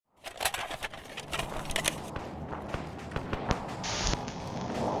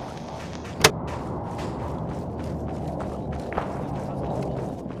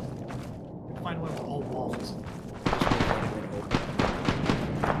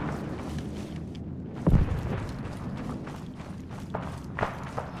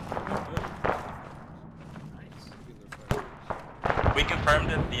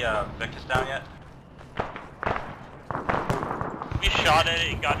the Victus down yet? We shot at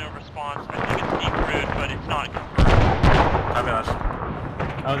it and got no response. I think it's deep root, but it's not confirmed. Fabulous.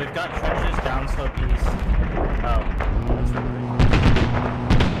 Oh, they've got trenches down slope east. Oh.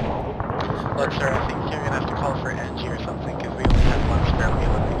 Look, sir, I think you're gonna have to call for NG or something, because we only have one spare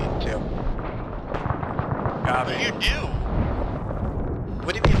wheel if we need to. What do you do?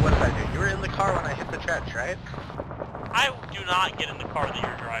 What do you mean, what did I do? You were in the car when I hit the trench, right? I do not get in the car that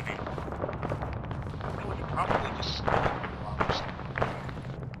you're driving. Well, you probably just split it.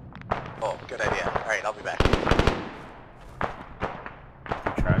 Oh, good idea. Alright, I'll be back.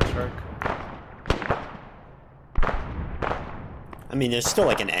 Tracks work. I mean, there's still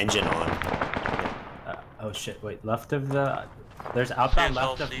like an engine on. Oh shit, wait, left of the... There's outbound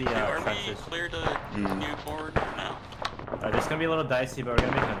left of the Are we trenches. clear to continue forward or no? Alright, this is gonna be a little dicey, but we're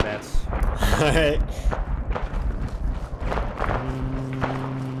gonna make an advance. Alright.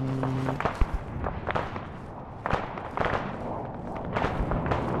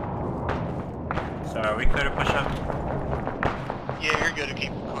 So are we clear to push up? Yeah, you're good to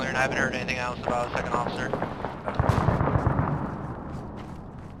keep clearing. I haven't heard anything else about a second officer.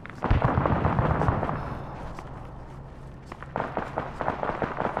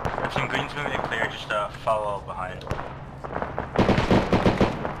 If some green's moving to clear, just follow behind.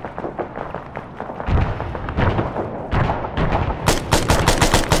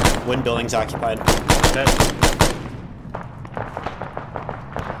 Wind building's occupied. Dead.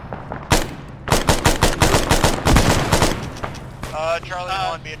 Charlie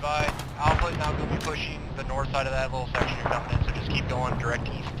 1, be advised. Alpha is now going to be pushing the north side of that little section you're coming in, so just keep going direct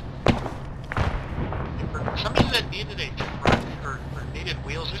east. Somebody said needed a truck or needed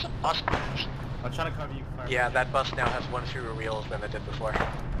wheels. There's a bus crash. I'm trying to cover you. Fire. Yeah, that bus now has one fewer wheels than it did before.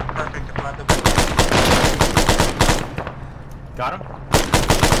 Perfect, I'm glad Got him?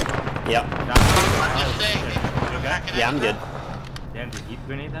 Yep. Got him. I'm just saying. You okay? Yeah, I'm good. Damn, did you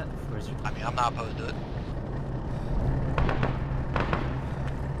grenade that? Or is it... I mean, I'm not opposed to it.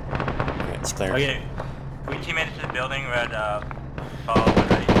 Okay, it's clear. Okay. We teammated to the building, we're at follow when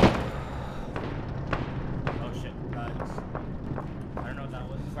ready. Oh shit, I don't know what that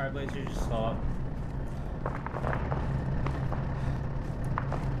was. Fireblazer just saw up.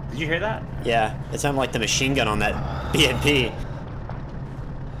 Did you hear that? Yeah, it sounded like the machine gun on that BNP.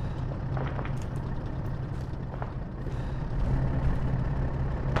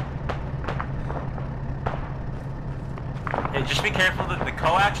 Hey, just be careful that the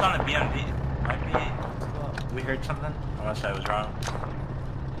coax on the BMD might be... We heard something? Unless I was wrong.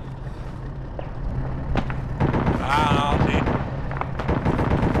 I'll see.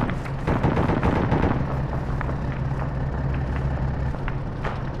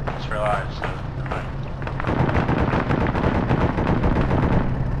 It's for live, so never mind.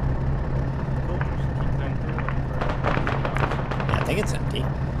 Cool, just keep going through. Yeah, I think it's empty.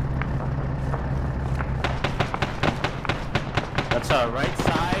 That's right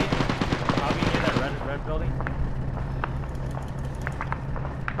side. Probably near that red building.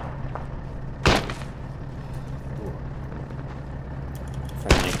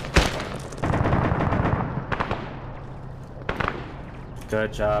 Friendly.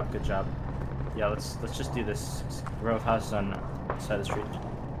 Good job, good job. Yeah, let's just do this. Row of houses on the side of the street.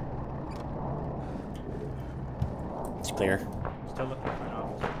 It's clear. Still looking for an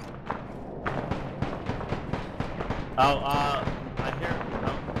officer. Oh, I hear.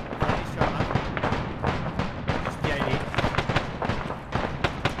 No, he's showing up. It's PID.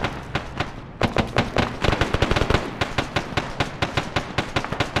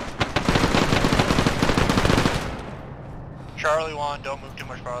 Charlie 1, don't move too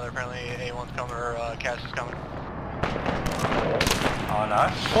much farther. Apparently A1's coming, or Cass is coming. Oh,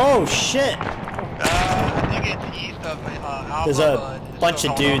 nice. Oh shit! I think it's east of Alpha. There's a but bunch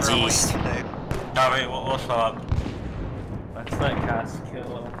of dudes over, east. No, wait, we'll slow up. Let's let Cass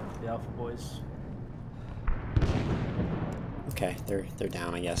kill the Alpha boys. Okay, they're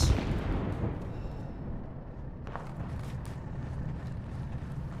down, I guess.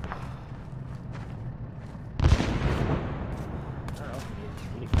 I don't know.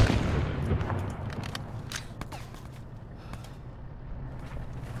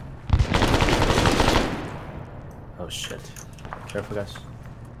 Oh shit. Careful, guys.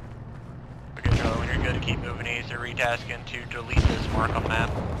 Okay, Charlie, when you're good, keep moving east. They're retasking to delete this mark on map.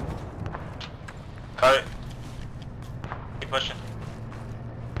 Got it. Keep pushing.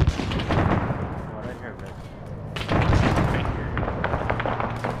 Oh, right here, man. Right here.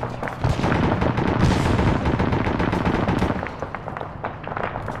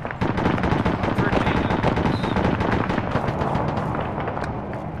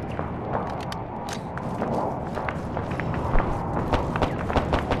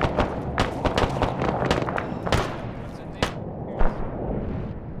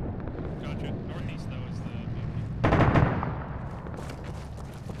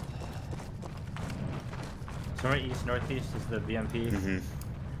 northeast is the BMP. Mm-hmm.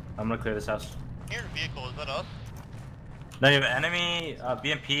 I'm gonna clear this house. Here, vehicle, is that us? No, you have enemy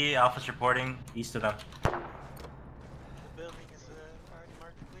BMP Alpha's reporting east of them. The building is already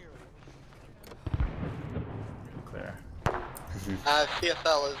marked clear. Clear.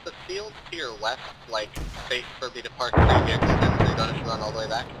 CSL, is the field to your left, like, safe for me to park 3 vehicles in so you don't have to run all the way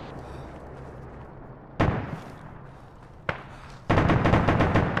back?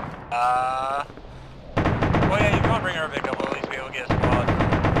 Well, yeah, you can bring our pickup, we'll at least be able to get a squad.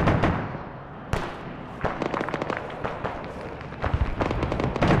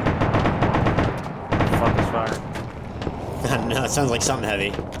 Fuck this fire. No, it sounds like something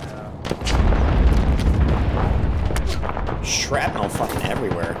heavy. Shrapnel fucking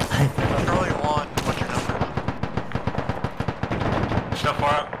everywhere. Charlie 1, what's your number? So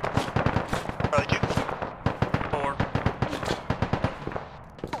far up. Charlie 2. 4.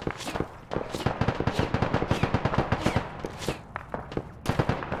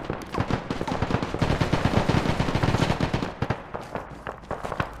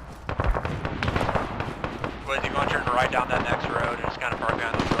 Boys, you want to turn right down that next road and just kind of park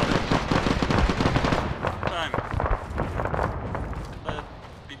behind those buildings. Time.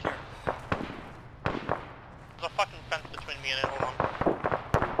 Be careful. There's a fucking fence between me and it, hold on.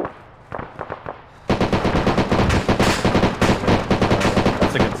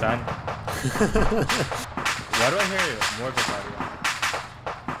 That's a good sign. Why do I hear more of a audio?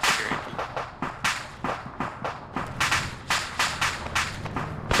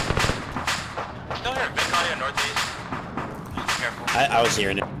 Still hearing big audio northeast. Just be careful. I was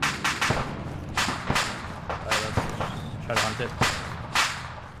hearing it. Alright, let's try to hunt it.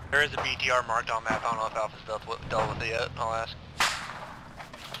 There is a BTR marked on map. I don't know if Alpha's dealt with it yet. I'll ask.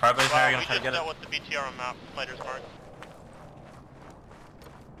 Fireblazer, are you We gonna try to just get dealt it? with the BTR on map. Spider's mark.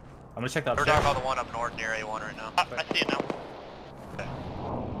 I'm gonna check the We're upstairs. talking about the one up north near A1 right now. I see it now. Okay.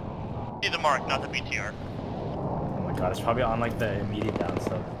 See the mark, not the BTR. Oh my god, it's probably on like the immediate down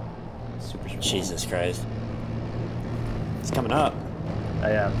stuff. Super strong. Jesus Christ. It's coming up. Oh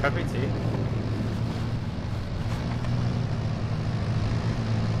yeah, perfect T.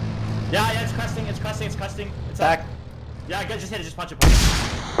 Yeah, it's cresting, it's cresting, it's cresting. It's Back. up. Yeah, good, just hit it, just punch it. Hit,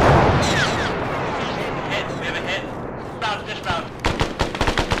 we have a hit. Dismount, dismount.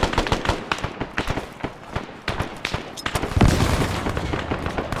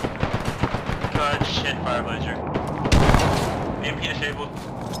 Good shit, Fireblazer. BMP disabled.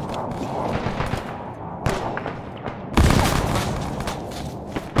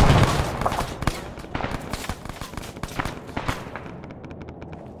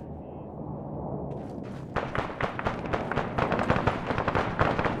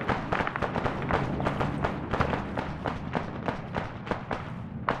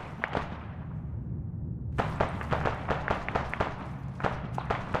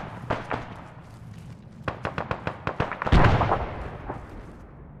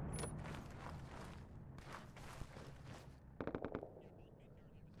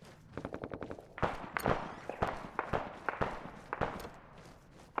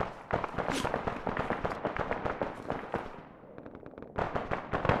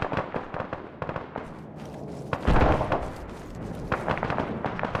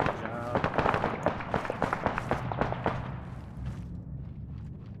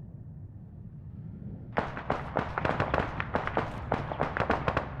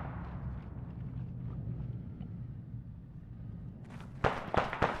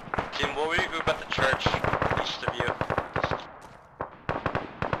 Jim, what would you group at the church east of you?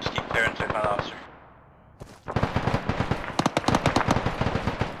 Just keep clear until you find the officer.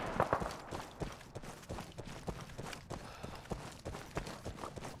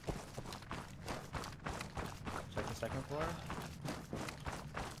 Check the second floor.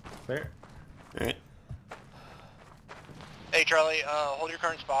 Clear. Alright. Hey Charlie, hold your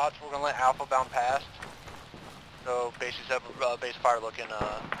current spots. We're gonna let Alpha bound past. So bases have base fire looking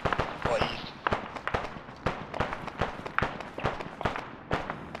east.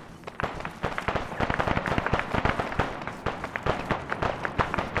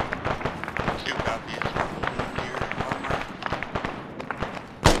 Two copies. Here, Arma.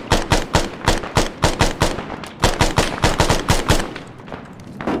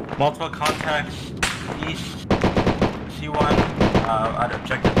 Multiple contacts east. C1. I'd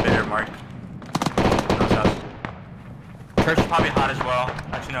objective bitter mark. Those house. Church is probably hot as well.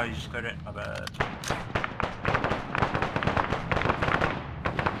 Actually, no, you just cleared it. My bad.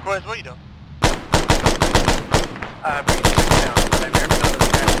 Boys, what are you doing? Bring it down. I never done this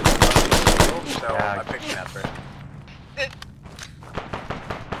guy, so Yeah. I'm fixing that first.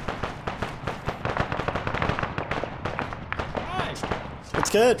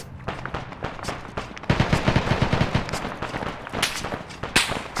 good.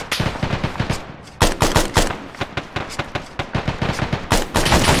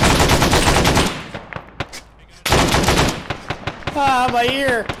 Ah, my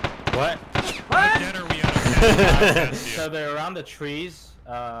ear! What? What? Dead or we out? So they're around the trees.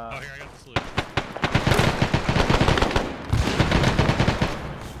 Oh, here, I got the solution.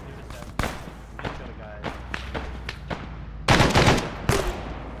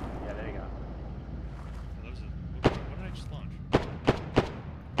 Yeah, there you go. What did I just launch?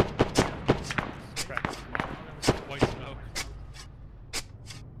 Crap. White smoke.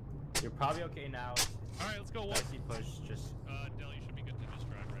 You're probably okay now. Alright, let's go. What? Icy push, just. Del, you should be good to just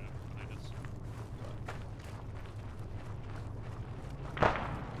drive right up behind us.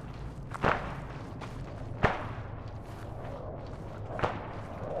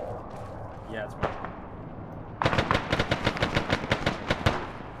 Yeah, it's fine.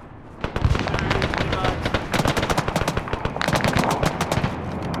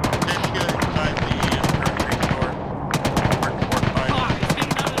 Let's go inside the grocery store. Mark 45. Ah, it's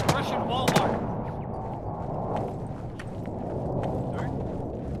getting out of the Russian Walmart.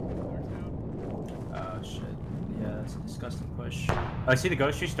 Oh shit. Yeah, that's a disgusting push. Oh, I see the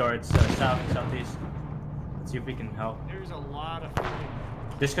grocery store. It's south and southeast. Let's see if we can help. There's a lot of food.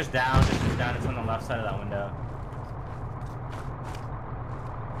 This goes down. This goes down. It's on the left side of that window.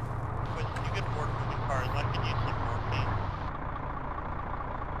 With you get board moving cars, I could use some morphine.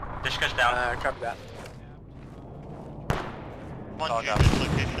 This goes down. Copy that. One Oh, unit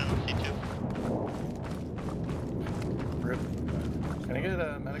location, C2. Rip. Can I get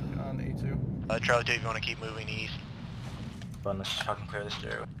a medic on A2? Charlie 2, if you want to keep moving east. Fun. Let's Fucking clear this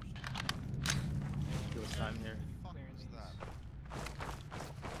through. do this time here.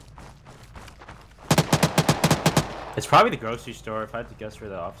 It's probably the grocery store. If I had to guess, for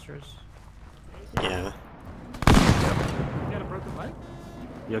the officers. Yeah. You got a broken leg?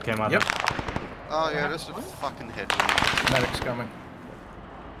 You okay, Mother? Yep. Oh yeah, just a fucking head. Medic's coming.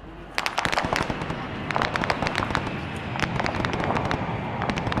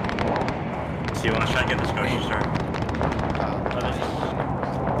 So you want to try and get this grocery store?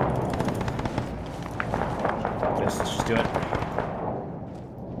 Yes, let's just do it.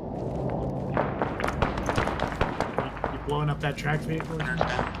 You blowing up that track vehicle? Turns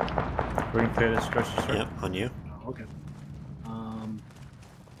down. We're gonna clear this grocery store. Yep, on you. Oh, okay.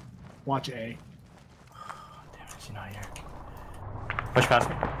 Watch A. Damn it, he's not here. Push past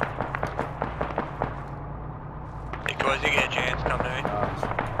me. Hey, Coys, you get a chance, come to me.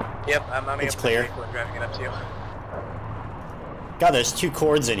 Yep, I'm mounting It's up clear. the vehicle and driving it up to you. God, there's 2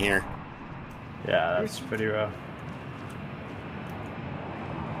 cords in here. Yeah, that's pretty rough.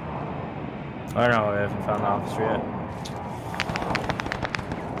 I don't know, we haven't found the officer yet.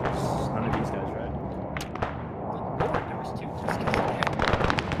 None of these guys, right? Lord, there was 2 just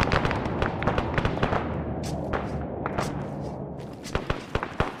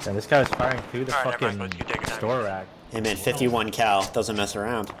Yeah, this guy was firing through the Alright, never mind, fucking Coys, you take your time. store rack. Hey man, 51 cal. Doesn't mess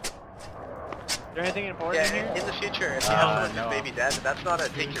around. Is there anything important in here? Yeah, in the future, if you know someone's no. baby dead, that's not a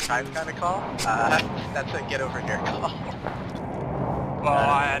take your time kind of call. That's a get over here call. Well,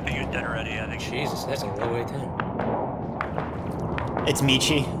 I think he was dead already. I think. Jesus, that's a low A10. It's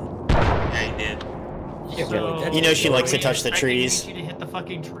Michi. Yeah, he did. You know she likes to touch the trees. You to hit the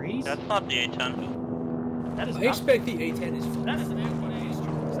fucking trees? That's not the A10. That is I expect the A10 is. That is an A10.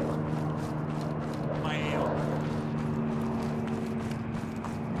 My AO.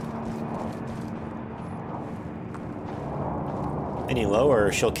 Any lower,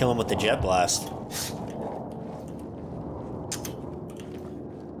 or she'll kill him with the jet blast.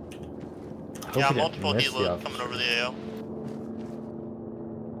 Yeah, we didn't multiple miss the helos officer. coming over the AO.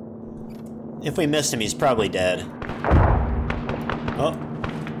 If we missed him, he's probably dead. Oh.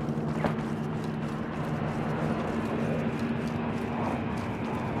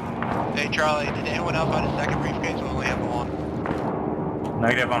 Hey Charlie, did anyone else find a second briefcase? We only have one.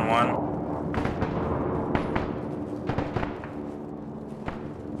 Negative on 1.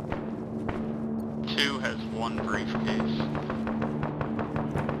 Two has 1 briefcase.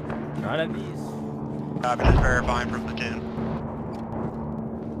 None of these. I've been just verifying from platoon.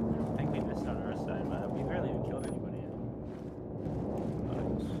 I think we missed on our side, but we barely even killed anybody yet.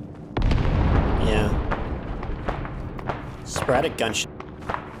 Yeah. Sporadic gunshot.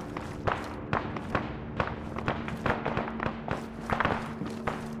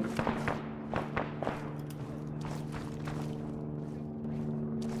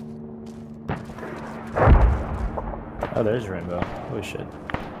 Oh, there's Rainbow. Holy shit.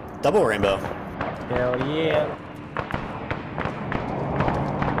 Double rainbow. Hell yeah.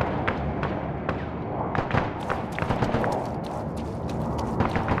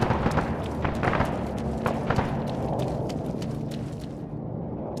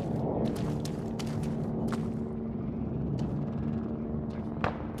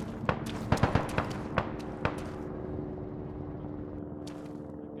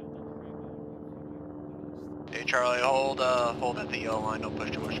 Charlie, hold at the yellow line, don't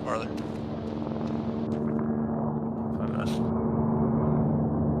push too much farther.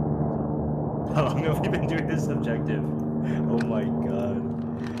 How long have we been doing this objective? Oh my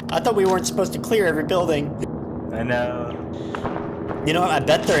god. I thought we weren't supposed to clear every building. I know. You know what? I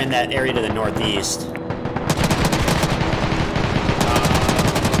bet they're in that area to the northeast.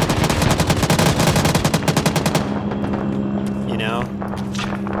 You know?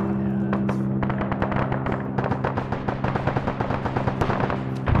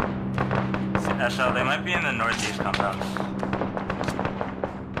 So they might be in the northeast compounds.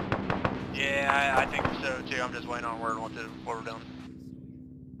 Yeah, I think so too. I'm just waiting on word what we're doing.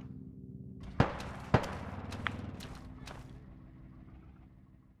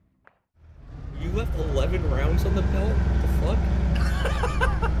 You left 11 rounds on the belt? What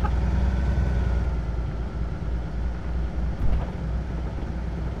the fuck?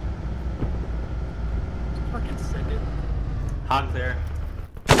 Fucking second. Hog clear.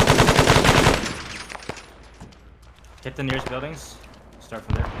 Hit the nearest buildings. Start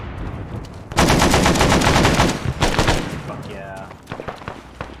from there. Fuck yeah.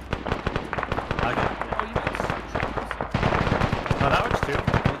 Okay. Oh, that works too.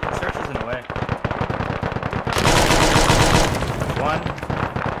 It searches in a way. One.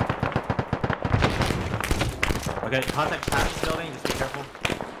 Okay, contact past this building, just be careful.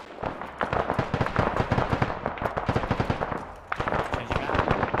 Changing map.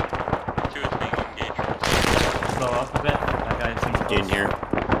 Two is being engaged. Slow up a bit. That guy seems close. Dude in here.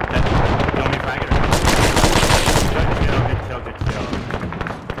 Okay. You want me to frag it or? Good kill, good kill.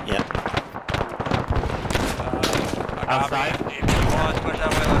 Yep. Outside. If you want to push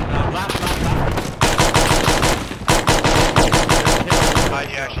that way, let us know. Left.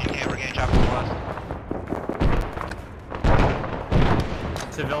 Yeah, actually, you can't regain chopper to the west.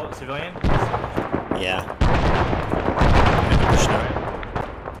 Civilian? Yeah.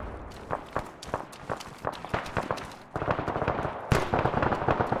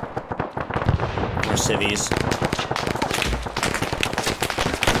 More civvies.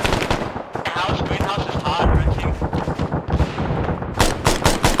 Greenhouse is hot, red team.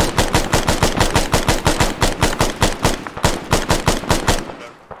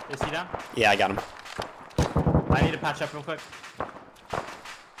 Is he down? Yeah, I got him. I need to patch up real quick.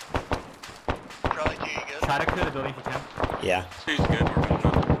 Charlie, do you good? Try to clear the building if you can. Yeah. Two's good, we're going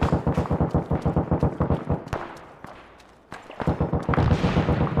up.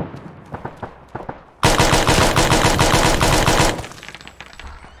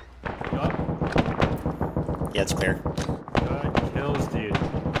 You up? Yeah, it's clear. Good kills, dude.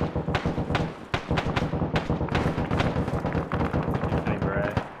 Any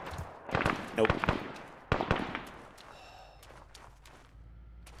bread? Nope.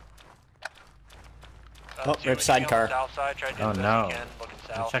 Oh, rip sidecar. South side, try to do Oh the best no. you can, looking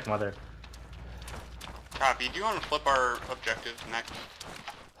I'll south. check mother. Copy, do you want to flip our objective next?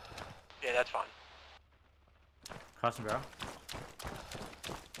 Yeah, that's fine. Cross and barrel.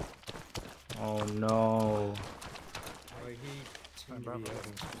 Oh no. He seemed to be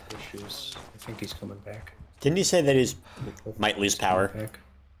having some issues. I think he's coming back. Didn't he say that he's might lose power?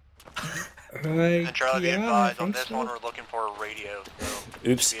 And Charlie, be Yeah, advised, I on think this so. one we're looking for a radio, so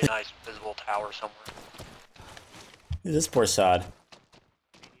Oops. be a nice visible tower somewhere. This poor sod.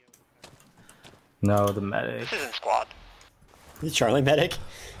 No, the medic. This isn't squad. The Charlie medic.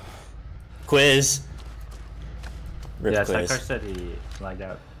 Quiz. Rip Yeah, quiz. Sidecar said he lagged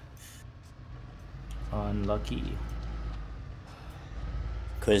out. Unlucky.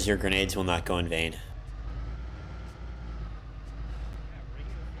 Quiz, your grenades will not go in vain.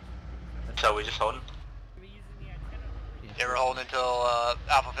 So we just hold him? Yeah, we're holding until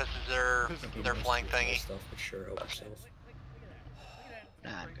Alpha Fist is their flank thingy. Stuff, but sure, help yourself. Nah,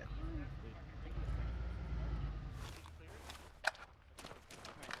 I'm good.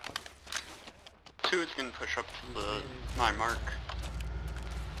 Two is going to push up to my mark.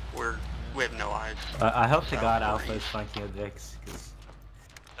 We have no eyes. I hope to So, God we're Alpha is east. flanking with Vix, because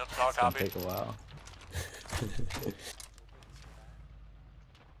Nope, all it's gonna copy. take a while.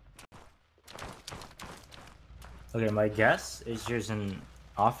 Okay, my guess is there's an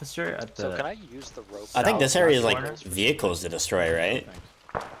officer at the... So can I use the rope? I think this area is like corner? vehicles to destroy, right?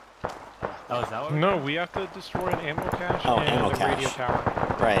 Oh, is that what? No, we have to destroy an ammo cache Oh, and ammo the radio cache.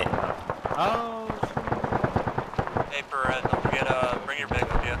 tower. Right. Oh, Hey, Perez, don't forget, bring your bag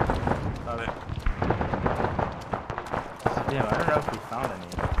with you. love it. Damn, I don't know if we found any.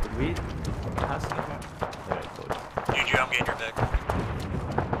 Did we pass anything? Okay, cool. Juju, I'm getting your bag.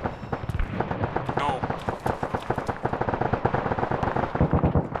 No.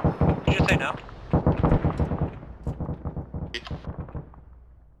 Did you just say no?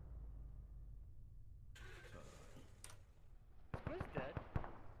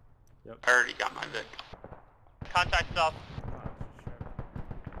 Yep. I already got my Vic. Contact south.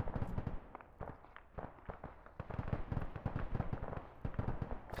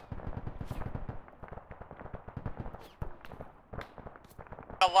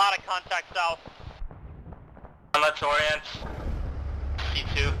 A lot of contact south. Let's orient.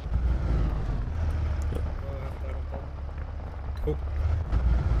 C2. Cool.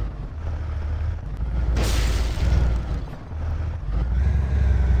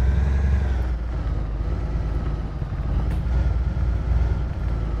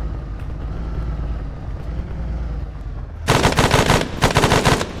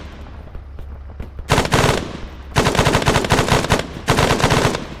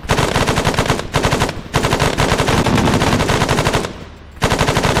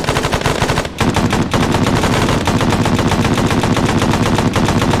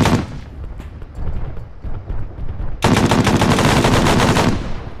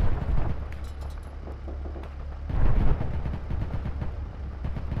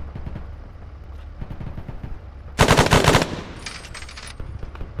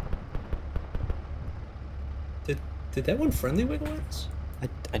 Did that one friendly wiggle us?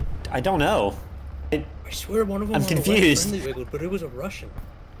 I don't know. I swear one of them I'm on the left confused. friendly wiggled, but it was a Russian.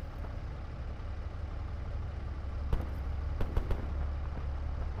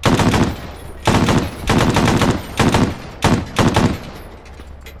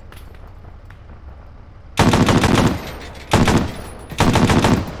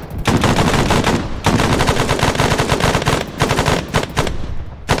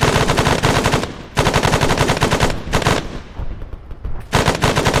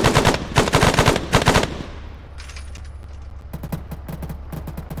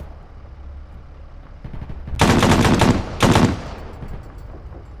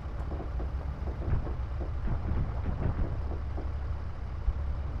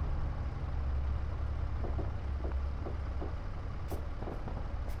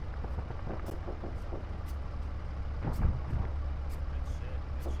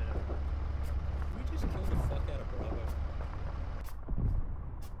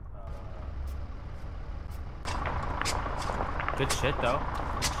 Good shit, though.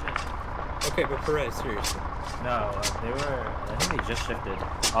 Good shit. Okay, but Perez, seriously. No, they were. I think they just shifted.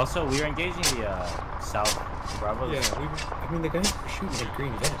 Also, we were engaging the south Bravo. Yeah, I mean, the guys were shooting at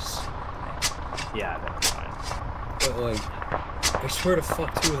green vests. Yeah, that's fine. But, like, I swear to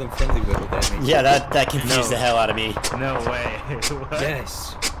fuck, two of them friendly wiggled at me. Yeah, that confused the hell out of me. No way. What?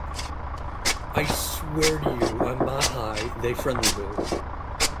 Yes. I swear to you, I'm not high, they friendly wiggled.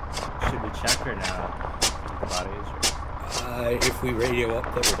 Should we check or now? The bodies or... If we radio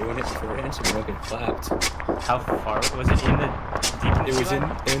up that we're doing it beforehand so we don't get clapped. How far was it in the deep in the It was line?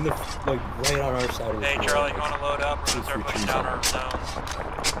 in the, like, right on our side of the Hey floor. Charlie, you want to load up? We're going to start pushing down our zone.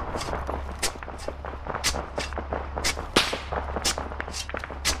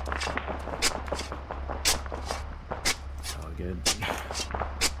 It's all good.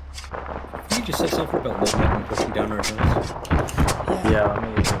 You just said something about loading up and pushing down our zones. Yeah, let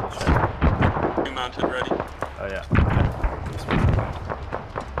me double check. You mounted ready? Oh yeah.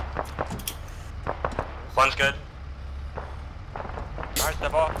 One's good. Alright,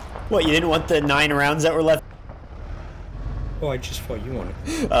 step off. What, you didn't want the 9 rounds that were left? Oh, I just thought you wanted.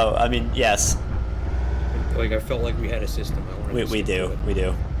 Oh, I mean, yes. Like, I felt like we had a system. I wanted We do. We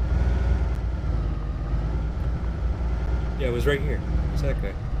do. Yeah, it was right here. It's that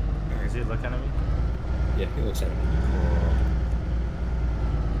guy. Alright. Is he looking at me? Yeah, he looks at me.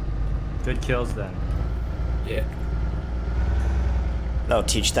 Cool. Good kills then. Yeah. That'll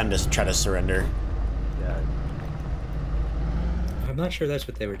teach them to try to surrender. Yeah. I'm not sure that's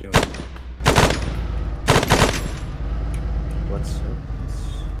what they were doing. What's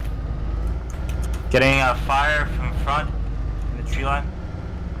Getting a fire from front in the tree line.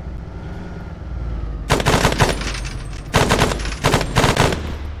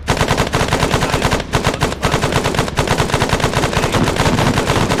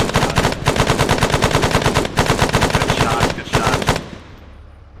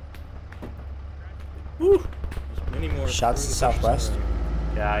 Woo! Many more Shots to southwest.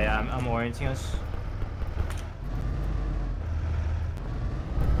 Yeah, I'm orienting us.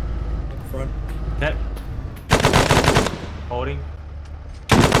 Up front. Okay. Holding.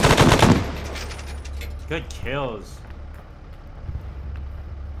 Good kills.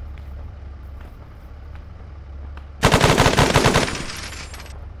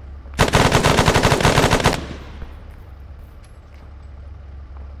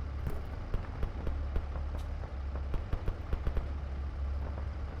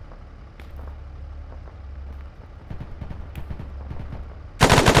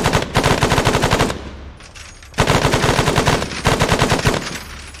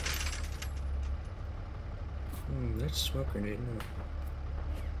 a smoke grenade. No.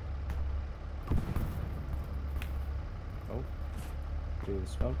 Oh. Do the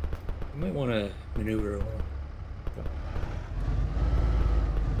smoke. You might want to maneuver along. Go.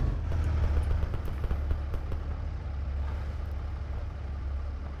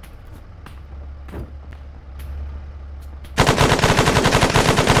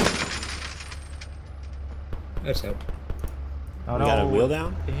 That's out. Oh, You no. got a wheel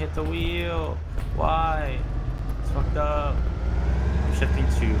down? It hit the wheel. Why? It's fucked up. I'm shifting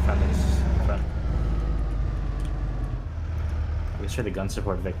to friendlies. Front. We should the gun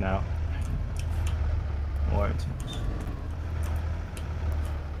support Vic now. Or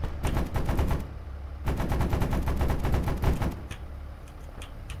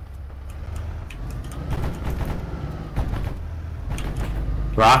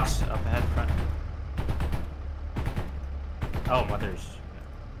rocks up ahead front. Oh, mothers.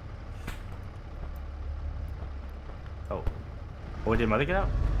 Oh. Oh, did mother get out?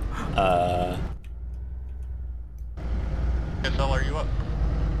 SL, are you up?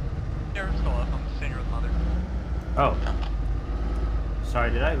 Yeah, we're still up. I'm just sitting here with mother. Oh.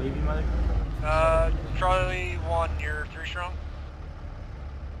 Sorry, did I leave you, mother? Charlie 1, you're 3 strong.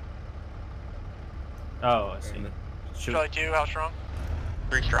 Oh, I see. Shoot. Charlie 2, how strong?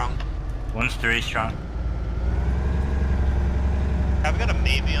 3 strong. One's 3 strong. Have we got a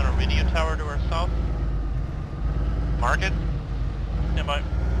maybe on a radio tower to our south? Mark it? Yeah, bye.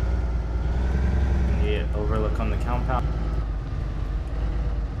 Yeah, overlook on the compound.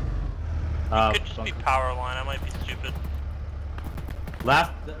 Could just be power line, I might be stupid.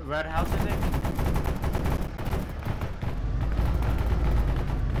 Left, the red house, I think.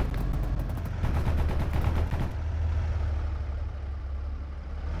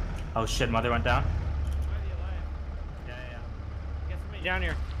 Oh shit, mother went down? Yeah. Get somebody down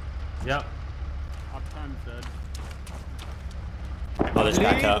here. Yep. Uptime's dead. Mother's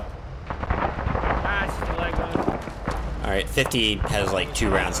back up. Ah, it's just a leg one. Alright, 50 has like 2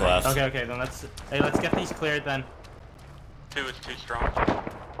 rounds left. Okay, then let's get these cleared then. 2 is 2 strong.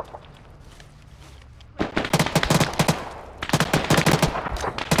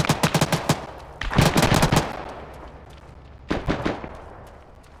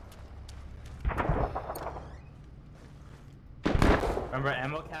 Remember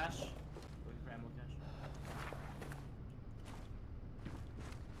ammo cache? Looking for ammo cache.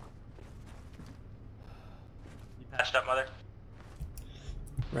 You patched up, mother?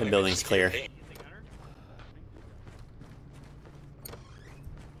 Red building's clear.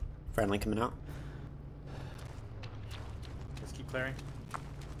 Friendly coming out. Let's keep clearing.